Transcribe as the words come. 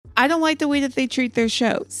I don't like the way that they treat their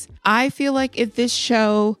shows. I feel like if this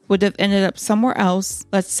show would have ended up somewhere else,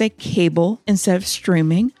 let's say cable instead of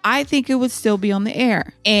streaming, I think it would still be on the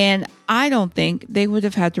air. And I don't think they would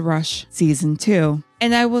have had to rush season 2.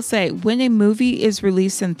 And I will say, when a movie is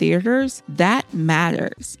released in theaters, that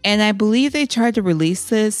matters. And I believe they tried to release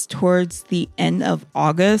this towards the end of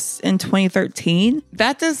August in 2013.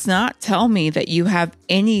 That does not tell me that you have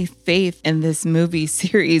any faith in this movie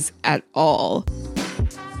series at all.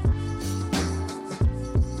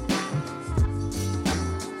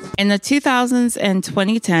 In the 2000s and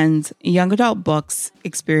 2010s, young adult books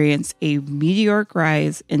experienced a meteoric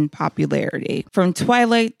rise in popularity. From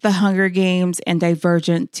Twilight, The Hunger Games, and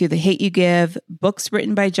Divergent to The Hate U Give, books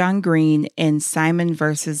written by John Green and Simon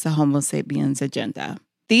versus the Homo sapiens agenda.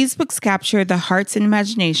 These books captured the hearts and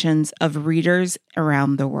imaginations of readers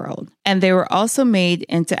around the world. And they were also made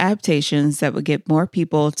into adaptations that would get more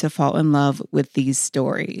people to fall in love with these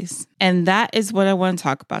stories. And that is what I want to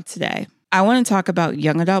talk about today. I want to talk about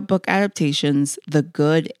young adult book adaptations, the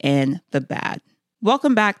good and the bad.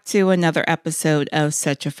 Welcome back to another episode of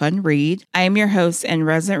Such a Fun Read. I am your host and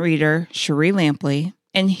resident reader, Cherie Lampley,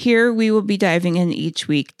 and here we will be diving in each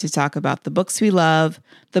week to talk about the books we love,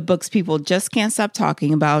 the books people just can't stop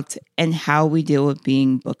talking about, and how we deal with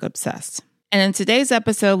being book obsessed. And in today's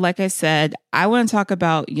episode, like I said, I want to talk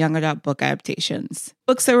about young adult book adaptations,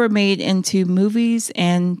 books that were made into movies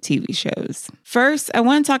and TV shows. First, I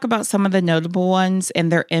want to talk about some of the notable ones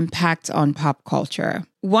and their impact on pop culture.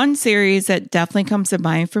 One series that definitely comes to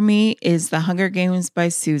mind for me is The Hunger Games by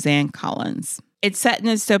Suzanne Collins. It's set in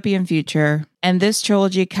a dystopian future, and this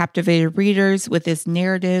trilogy captivated readers with its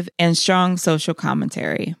narrative and strong social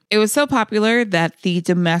commentary. It was so popular that the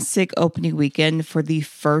domestic opening weekend for the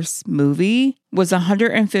first movie was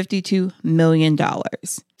 $152 million.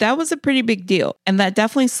 That was a pretty big deal, and that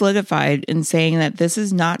definitely solidified in saying that this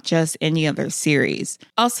is not just any other series.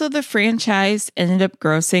 Also, the franchise ended up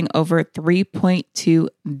grossing over $3.2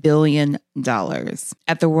 billion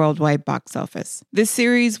at the worldwide box office. This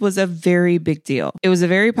series was a very big deal. It was a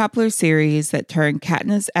very popular series that turned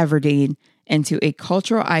Katniss Everdeen into a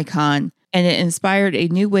cultural icon, and it inspired a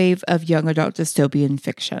new wave of young adult dystopian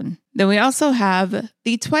fiction. Then we also have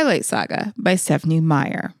The Twilight Saga by Stephenie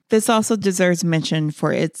Meyer. This also deserves mention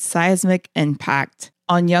for its seismic impact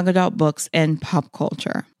on young adult books and pop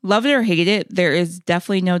culture. Love it or hate it, there is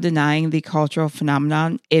definitely no denying the cultural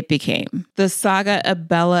phenomenon it became. The saga of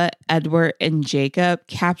Bella, Edward, and Jacob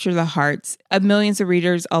captured the hearts of millions of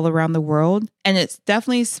readers all around the world, and it's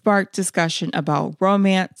definitely sparked discussion about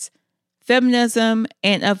romance, feminism,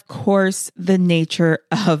 and of course, the nature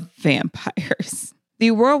of vampires.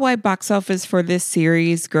 The worldwide box office for this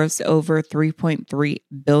series grossed over $3.3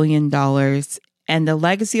 billion, and the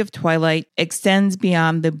legacy of Twilight extends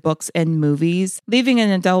beyond the books and movies, leaving an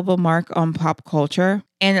indelible mark on pop culture.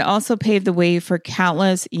 And it also paved the way for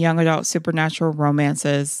countless young adult supernatural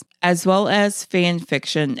romances, as well as fan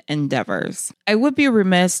fiction endeavors. I would be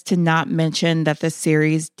remiss to not mention that the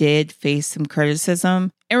series did face some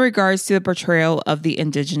criticism in regards to the portrayal of the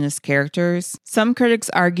indigenous characters. Some critics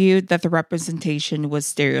argued that the representation was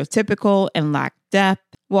stereotypical and lacked depth,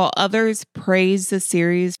 while others praised the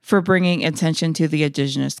series for bringing attention to the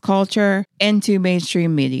indigenous culture and to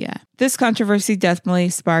mainstream media. This controversy definitely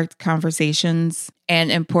sparked conversations and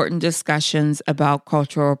important discussions about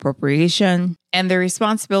cultural appropriation and the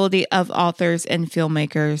responsibility of authors and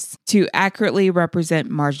filmmakers to accurately represent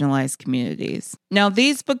marginalized communities. Now,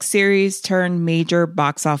 these book series turned major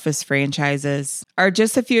box office franchises are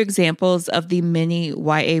just a few examples of the many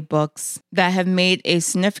YA books that have made a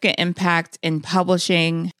significant impact in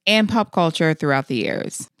publishing and pop culture throughout the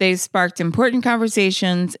years. They've sparked important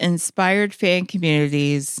conversations, inspired fan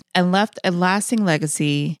communities, and left a lasting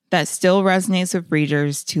legacy that still resonates with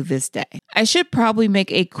readers to this day. I should probably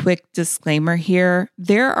make a quick disclaimer here.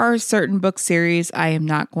 There are certain book series I am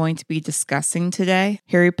not going to be discussing today.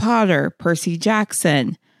 Harry Potter, Percy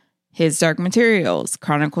Jackson, His Dark Materials,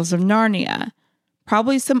 Chronicles of Narnia,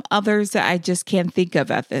 probably some others that I just can't think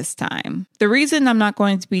of at this time. The reason I'm not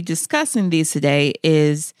going to be discussing these today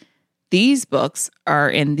is these books are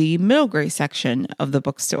in the middle grade section of the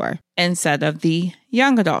bookstore instead of the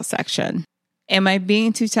young adult section. Am I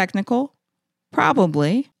being too technical?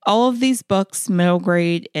 Probably. All of these books, middle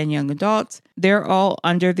grade and young adults, they're all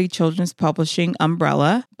under the children's publishing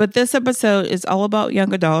umbrella, but this episode is all about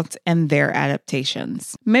young adults and their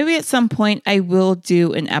adaptations. Maybe at some point I will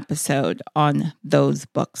do an episode on those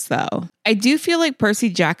books though. I do feel like Percy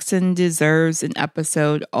Jackson deserves an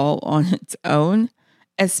episode all on its own,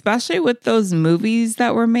 especially with those movies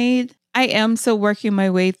that were made. I am still working my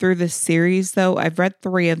way through the series, though. I've read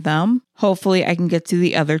 3 of them. Hopefully, I can get to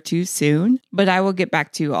the other 2 soon, but I will get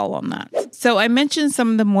back to you all on that. So I mentioned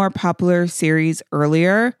some of the more popular series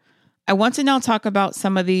earlier. I want to now talk about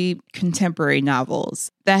some of the contemporary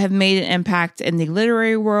novels that have made an impact in the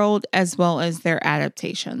literary world as well as their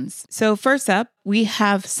adaptations. So first up, we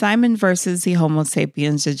have Simon versus the Homo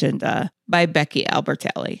sapiens Agenda by Becky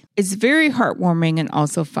Albertalli. It's very heartwarming and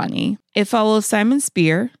also funny. It follows Simon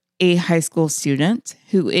Spear, a high school student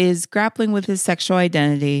who is grappling with his sexual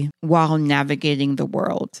identity while navigating the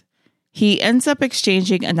world. He ends up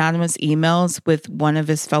exchanging anonymous emails with one of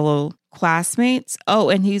his fellow classmates. Oh,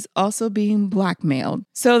 and he's also being blackmailed.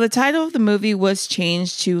 So the title of the movie was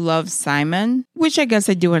changed to Love, Simon, which I guess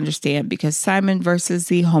I do understand because Simon versus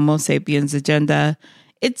the Homo sapiens Agenda,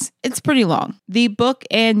 it's pretty long. The book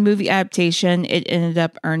and movie adaptation, it ended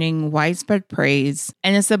up earning widespread praise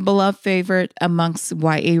and is a beloved favorite amongst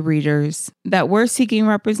YA readers that were seeking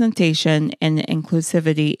representation and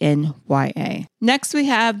inclusivity in YA. Next, we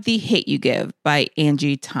have The Hate You Give by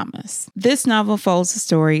Angie Thomas. This novel follows the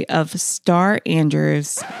story of Star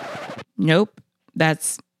Andrews. Nope,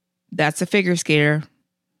 that's a figure skater.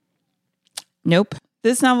 Nope.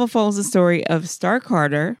 This novel follows the story of Star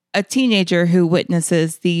Carter, a teenager who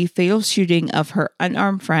witnesses the fatal shooting of her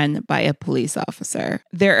unarmed friend by a police officer.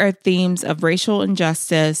 There are themes of racial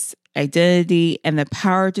injustice, identity, and the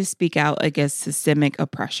power to speak out against systemic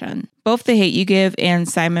oppression. Both The Hate You Give and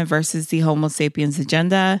Simon versus the Homo sapiens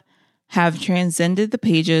Agenda have transcended the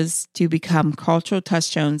pages to become cultural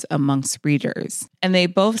touchstones amongst readers. And they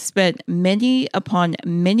both spent many upon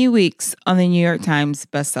many weeks on the New York Times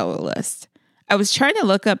bestseller list. I was trying to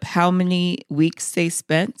look up how many weeks they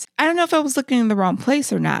spent. I don't know if I was looking in the wrong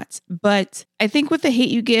place or not, but I think with The Hate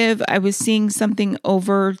You Give, I was seeing something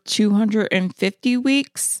over 250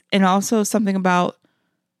 weeks and also something about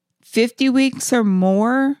 50 weeks or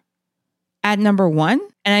more at number 1.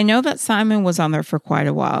 And I know that Simon was on there for quite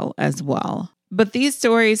a while as well. But these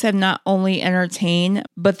stories have not only entertained,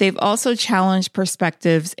 but they've also challenged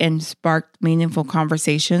perspectives and sparked meaningful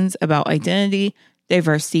conversations about identity,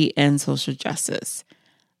 diversity, and social justice.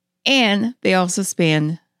 And they also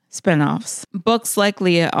span spinoffs. Books like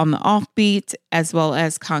Leah on the Offbeat, as well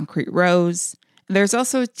as Concrete Rose. There's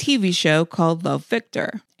also a TV show called Love,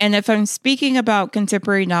 Victor. And if I'm speaking about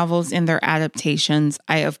contemporary novels and their adaptations,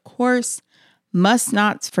 I, of course, must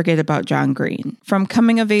not forget about John Green. From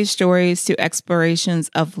coming-of-age stories to explorations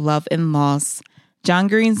of love and loss, John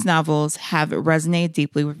Green's novels have resonated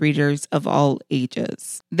deeply with readers of all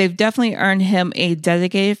ages. They've definitely earned him a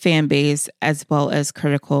dedicated fan base as well as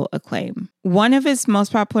critical acclaim. One of his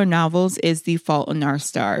most popular novels is The Fault in Our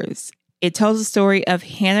Stars. It tells the story of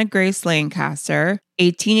Hannah Grace Lancaster,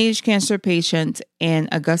 a teenage cancer patient, and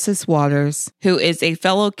Augustus Waters, who is a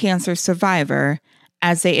fellow cancer survivor,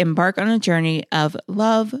 as they embark on a journey of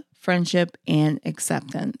love, friendship, and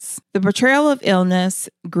acceptance. The portrayal of illness,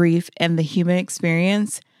 grief, and the human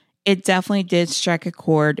experience, it definitely did strike a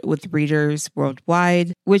chord with readers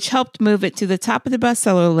worldwide, which helped move it to the top of the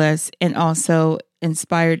bestseller list and also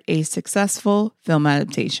inspired a successful film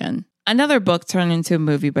adaptation. Another book turned into a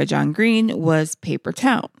movie by John Green was Paper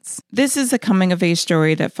Towns. This is a coming-of-age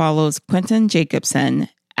story that follows Quentin Jacobson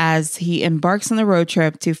as he embarks on a road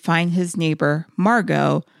trip to find his neighbor,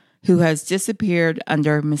 Margot, who has disappeared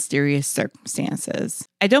under mysterious circumstances.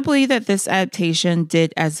 I don't believe that this adaptation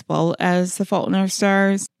did as well as The Fault in Our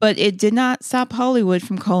Stars, but it did not stop Hollywood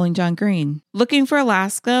from calling John Green. Looking for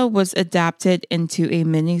Alaska was adapted into a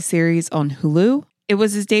miniseries on Hulu. It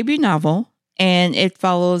was his debut novel, and it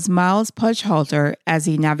follows Miles Pudge-Halter as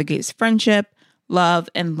he navigates friendship, love,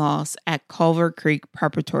 and loss at Culver Creek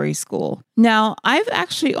Preparatory School. Now, I've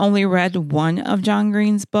actually only read one of John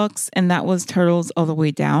Green's books, and that was Turtles All the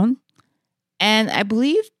Way Down. And I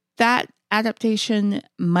believe that adaptation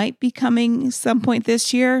might be coming some point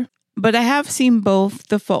this year. But I have seen both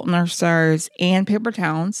The Fault in Our Stars and Paper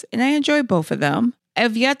Towns, and I enjoy both of them.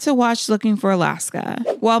 I've yet to watch Looking for Alaska.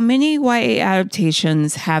 While many YA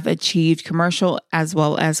adaptations have achieved commercial as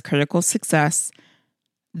well as critical success,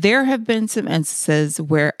 there have been some instances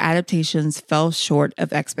where adaptations fell short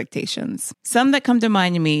of expectations. Some that come to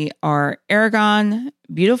mind to me are Aragon,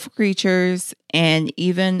 Beautiful Creatures, and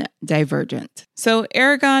even Divergent. So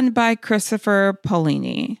Aragon by Christopher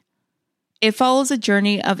Paolini. It follows a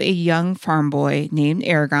journey of a young farm boy named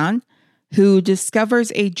Aragon who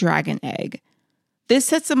discovers a dragon egg. This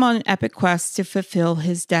sets him on an epic quest to fulfill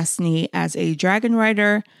his destiny as a dragon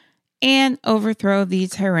rider and overthrow the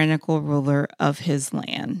tyrannical ruler of his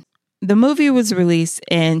land. The movie was released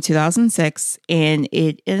in 2006, and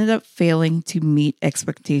it ended up failing to meet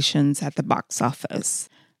expectations at the box office.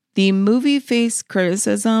 The movie faced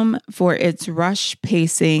criticism for its rush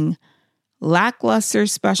pacing, lackluster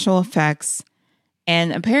special effects,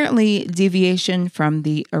 and apparently deviation from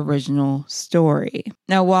the original story.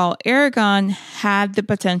 Now, while Aragon had the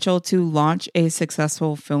potential to launch a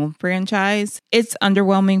successful film franchise, its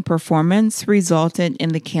underwhelming performance resulted in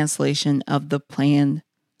the cancellation of the planned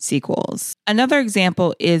sequels. Another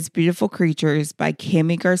example is Beautiful Creatures by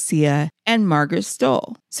Cami Garcia and Margaret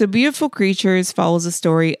Stohl. So Beautiful Creatures follows the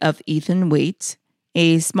story of Ethan Waite,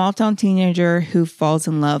 a small-town teenager who falls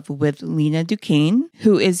in love with Lena Duquesne,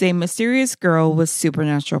 who is a mysterious girl with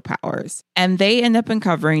supernatural powers. And they end up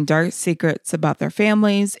uncovering dark secrets about their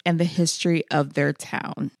families and the history of their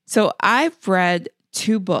town. So I've read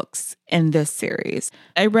 2 books in this series.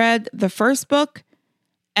 I read the first book,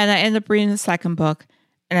 and I ended up reading the second book,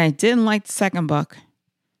 and I didn't like the second book.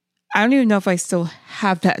 I don't even know if I still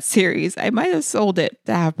have that series. I might have sold it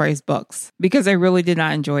to Half Price Books because I really did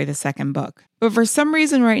not enjoy the second book. But for some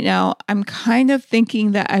reason right now, I'm kind of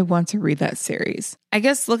thinking that I want to read that series. I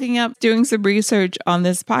guess doing some research on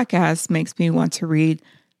this podcast makes me want to read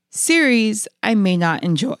series I may not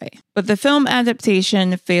enjoy. But the film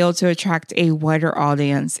adaptation failed to attract a wider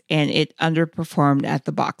audience and it underperformed at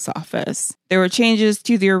the box office. There were changes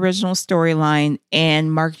to the original storyline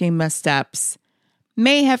and marketing missteps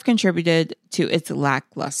may have contributed to its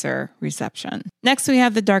lackluster reception. Next, we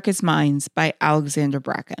have The Darkest Minds by Alexander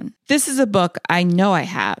Bracken. This is a book I know I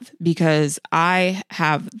have because I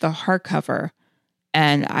have the hardcover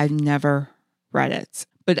and I've never read it.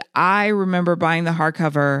 But I remember buying the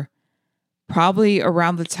hardcover probably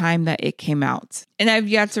around the time that it came out. And I've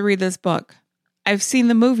yet to read this book. I've seen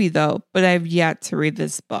the movie though, but I've yet to read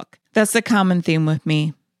this book. That's a common theme with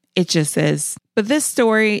me. It just is. But this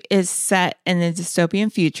story is set in a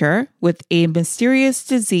dystopian future with a mysterious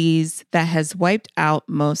disease that has wiped out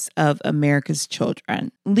most of America's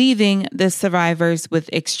children, leaving the survivors with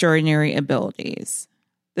extraordinary abilities.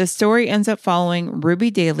 The story ends up following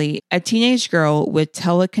Ruby Daly, a teenage girl with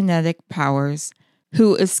telekinetic powers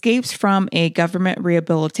who escapes from a government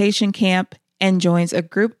rehabilitation camp and joins a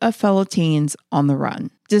group of fellow teens on the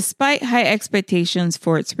run. Despite high expectations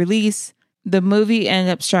for its release, the movie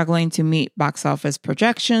ended up struggling to meet box office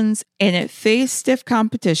projections, and it faced stiff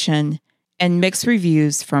competition and mixed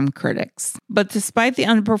reviews from critics. But despite the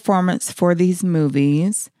underperformance for these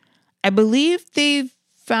movies, I believe they've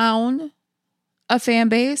found a fan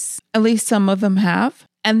base. At least some of them have.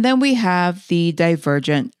 And then we have the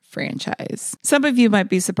Divergent franchise. Some of you might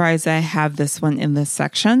be surprised that I have this one in this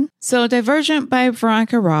section. So Divergent by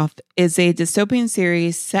Veronica Roth is a dystopian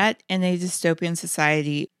series set in a dystopian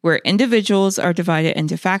society where individuals are divided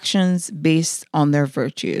into factions based on their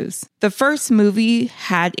virtues. The first movie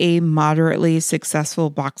had a moderately successful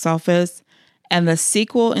box office, and the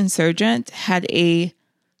sequel, Insurgent, had a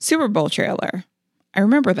Super Bowl trailer. I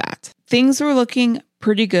remember that. Things were looking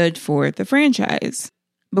pretty good for the franchise.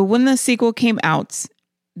 But when the sequel came out,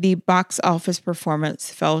 the box office performance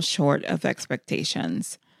fell short of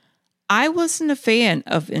expectations. I wasn't a fan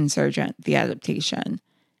of Insurgent, the adaptation,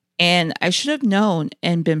 and I should have known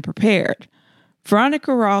and been prepared.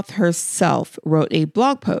 Veronica Roth herself wrote a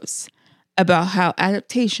blog post about how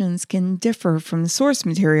adaptations can differ from the source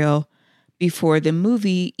material before the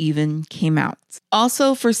movie even came out.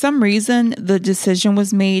 Also, for some reason, the decision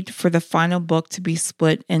was made for the final book to be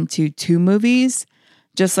split into 2 movies,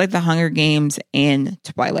 just like The Hunger Games and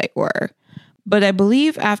Twilight were. But I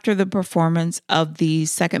believe after the performance of the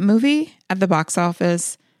second movie at the box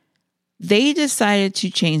office, they decided to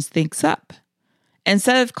change things up.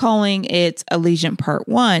 Instead of calling it Allegiant Part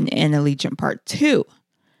 1 and Allegiant Part 2,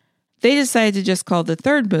 they decided to just call the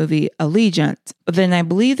third movie Allegiant. But then I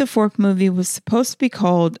believe the fourth movie was supposed to be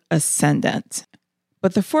called Ascendant.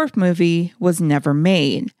 But the fourth movie was never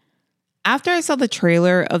made. After I saw the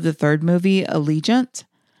trailer of the third movie, Allegiant,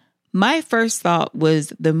 my first thought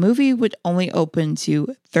was the movie would only open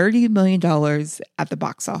to $30 million at the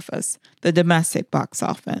box office, the domestic box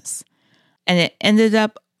office. And it ended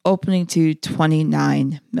up opening to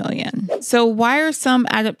 $29 million. So why are some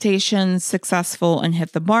adaptations successful and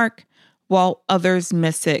hit the mark, while others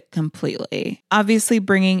miss it completely? Obviously,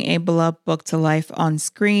 bringing a beloved book to life on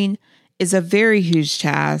screen is a very huge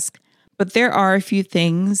task, but there are a few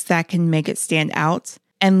things that can make it stand out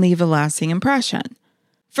and leave a lasting impression.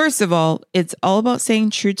 First of all, it's all about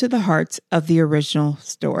staying true to the heart of the original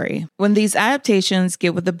story. When these adaptations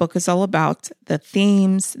get what the book is all about, the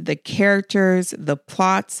themes, the characters, the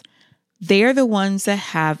plots, they are the ones that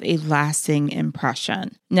have a lasting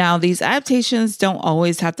impression. Now, these adaptations don't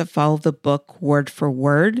always have to follow the book word for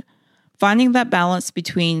word. Finding that balance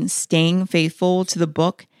between staying faithful to the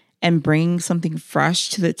book and bringing something fresh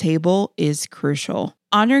to the table is crucial.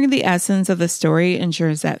 Honoring the essence of the story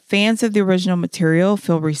ensures that fans of the original material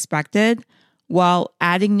feel respected, while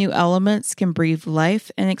adding new elements can breathe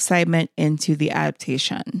life and excitement into the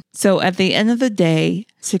adaptation. So at the end of the day,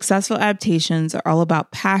 successful adaptations are all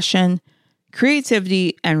about passion,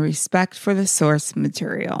 creativity, and respect for the source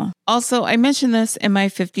material. Also, I mentioned this in my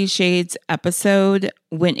 50 Shades episode.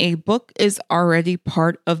 When a book is already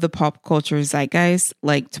part of the pop culture zeitgeist,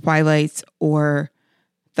 like Twilight or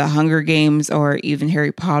The Hunger Games or even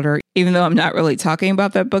Harry Potter, even though I'm not really talking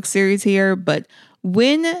about that book series here, but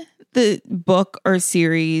when the book or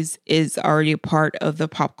series is already a part of the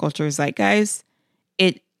pop culture zeitgeist,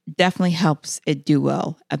 it definitely helps it do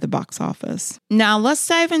well at the box office. Now, let's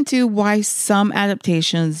dive into why some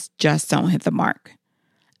adaptations just don't hit the mark.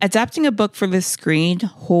 Adapting a book for the screen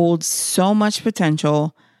holds so much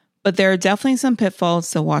potential, but there are definitely some pitfalls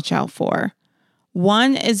to watch out for.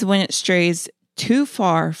 One is when it strays too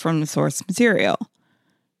far from the source material.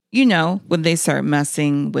 You know, when they start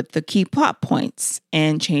messing with the key plot points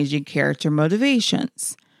and changing character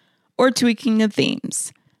motivations or tweaking the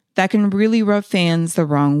themes. That can really rub fans the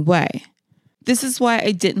wrong way. This is why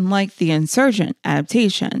I didn't like the Insurgent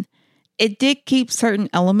adaptation. It did keep certain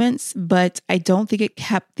elements, but I don't think it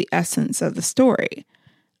kept the essence of the story.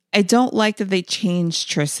 I don't like that they changed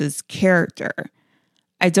Triss's character.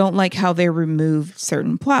 I don't like how they removed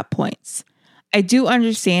certain plot points. I do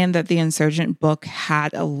understand that the Insurgent book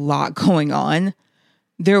had a lot going on.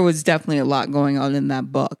 There was definitely a lot going on in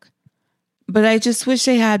that book. But I just wish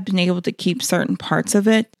they had been able to keep certain parts of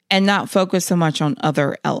it and not focus so much on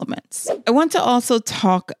other elements. I want to also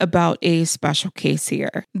talk about a special case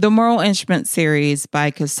here. The Moral Instruments series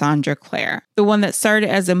by Cassandra Clare. The one that started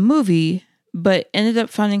as a movie, but ended up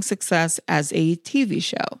finding success as a TV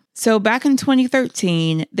show. So back in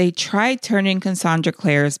 2013, they tried turning Cassandra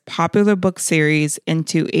Clare's popular book series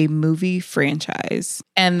into a movie franchise.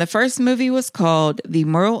 And the first movie was called The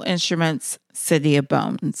Moral Instruments City of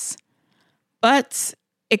Bones. But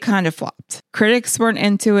it kind of flopped. Critics weren't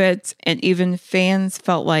into it, and even fans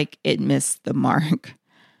felt like it missed the mark.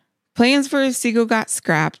 Plans for a sequel got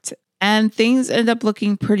scrapped, and things ended up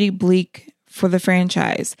looking pretty bleak for the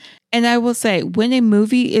franchise. And I will say, when a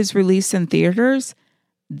movie is released in theaters,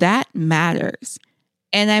 that matters.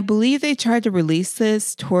 And I believe they tried to release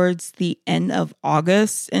this towards the end of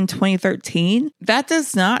August in 2013. That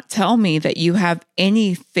does not tell me that you have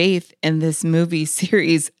any faith in this movie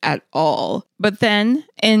series at all. But then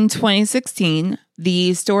in 2016,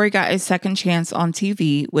 the story got a second chance on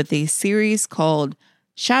TV with a series called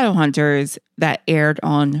Shadowhunters that aired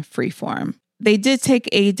on Freeform. They did take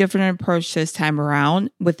a different approach this time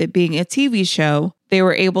around. With it being a TV show, they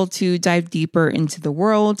were able to dive deeper into the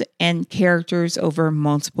world and characters over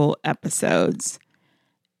multiple episodes.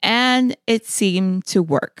 And it seemed to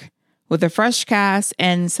work. With a fresh cast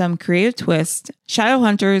and some creative twist,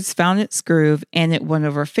 Shadowhunters found its groove and it won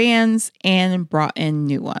over fans and brought in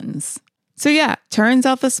new ones. So yeah, turns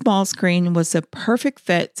out the small screen was a perfect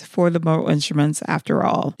fit for the Moral Instruments after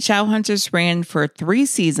all. Shadowhunters ran for 3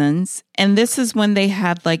 seasons, and this is when they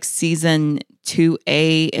had like season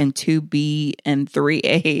 2A and 2B and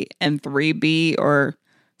 3A and 3B or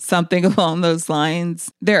something along those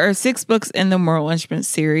lines. There are 6 books in the Moral Instruments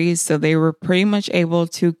series, so they were pretty much able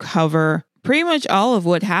to cover pretty much all of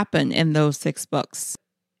what happened in those 6 books.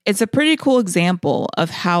 It's a pretty cool example of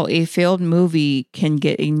how a failed movie can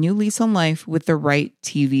get a new lease on life with the right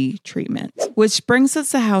TV treatment. Which brings us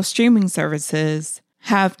to how streaming services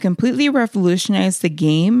have completely revolutionized the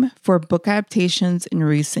game for book adaptations in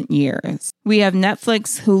recent years. We have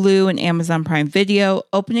Netflix, Hulu, and Amazon Prime Video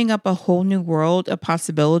opening up a whole new world of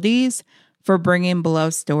possibilities for bringing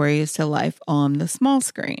beloved stories to life on the small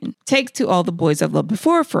screen. Take To All the Boys I've Loved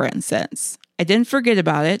Before, for instance. I didn't forget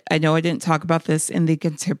about it. I know I didn't talk about this in the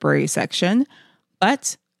contemporary section,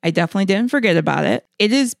 but I definitely didn't forget about it.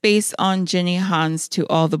 It is based on Jenny Han's To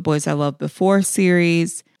All the Boys I Loved Before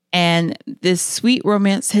series, and this sweet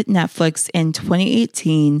romance hit Netflix in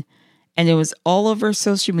 2018, and it was all over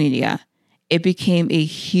social media. It became a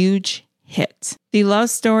huge hit. The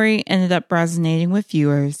love story ended up resonating with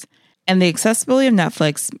viewers, and the accessibility of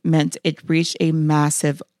Netflix meant it reached a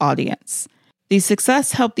massive audience. The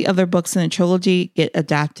success helped the other books in the trilogy get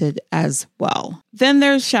adapted as well. Then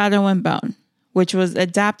there's Shadow and Bone, which was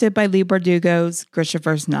adapted by Leigh Bardugo's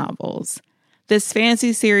Grishaverse novels. This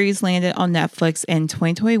fantasy series landed on Netflix in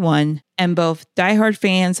 2021, and both diehard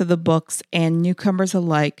fans of the books and newcomers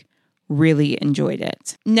alike really enjoyed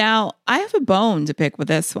it. Now, I have a bone to pick with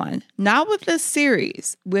this one. Not with this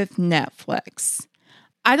series, with Netflix.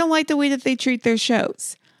 I don't like the way that they treat their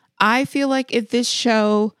shows. I feel like if this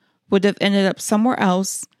show would have ended up somewhere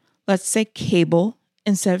else, let's say cable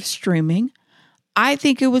instead of streaming, I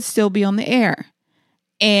think it would still be on the air.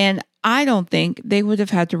 And I don't think they would have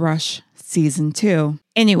had to rush season 2.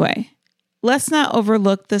 Anyway, let's not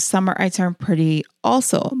overlook The Summer I Turned Pretty,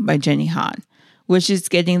 also by Jenny Han, which is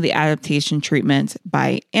getting the adaptation treatment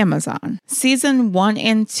by Amazon. Season 1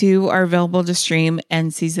 and 2 are available to stream,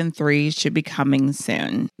 and season 3 should be coming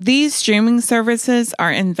soon. These streaming services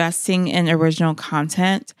are investing in original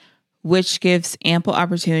content, which gives ample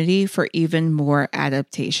opportunity for even more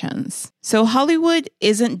adaptations. So Hollywood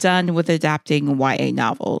isn't done with adapting YA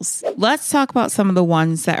novels. Let's talk about some of the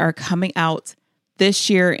ones that are coming out this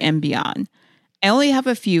year and beyond. I only have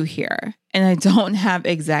a few here, and I don't have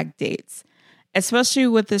exact dates, especially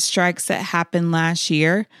with the strikes that happened last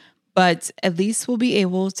year, but at least we'll be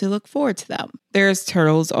able to look forward to them. There's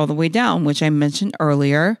Turtles All the Way Down, which I mentioned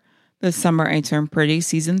earlier, The Summer I Turned Pretty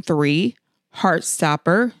Season 3,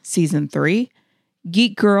 Heartstopper Season 3,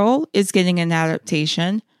 Geek Girl is getting an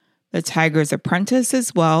adaptation, The Tiger's Apprentice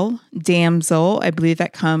as well, Damsel, I believe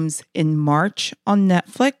that comes in March on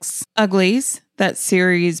Netflix, Uglies, that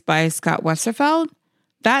series by Scott Westerfeld,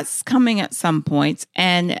 that's coming at some point,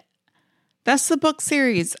 and that's the book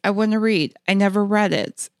series I want to read. I never read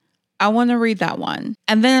it. I want to read that one.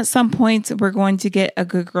 And then at some point, we're going to get A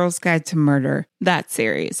Good Girl's Guide to Murder, that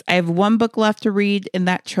series. I have one book left to read in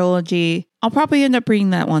that trilogy. I'll probably end up reading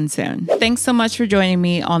that one soon. Thanks so much for joining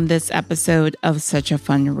me on this episode of Such a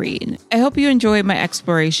Fun Read. I hope you enjoyed my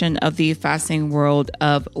exploration of the fascinating world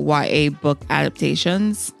of YA book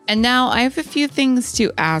adaptations. And now I have a few things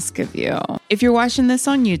to ask of you. If you're watching this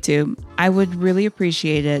on YouTube, I would really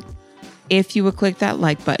appreciate it if you would click that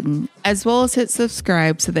like button, as well as hit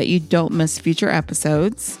subscribe so that you don't miss future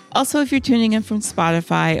episodes. Also, if you're tuning in from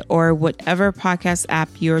Spotify or whatever podcast app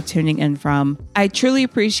you're tuning in from, I truly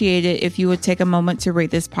appreciate it if you would take a moment to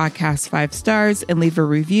rate this podcast 5 stars and leave a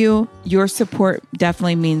review. Your support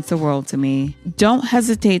definitely means the world to me. Don't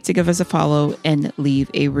hesitate to give us a follow and leave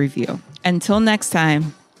a review. Until next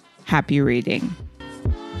time, happy reading.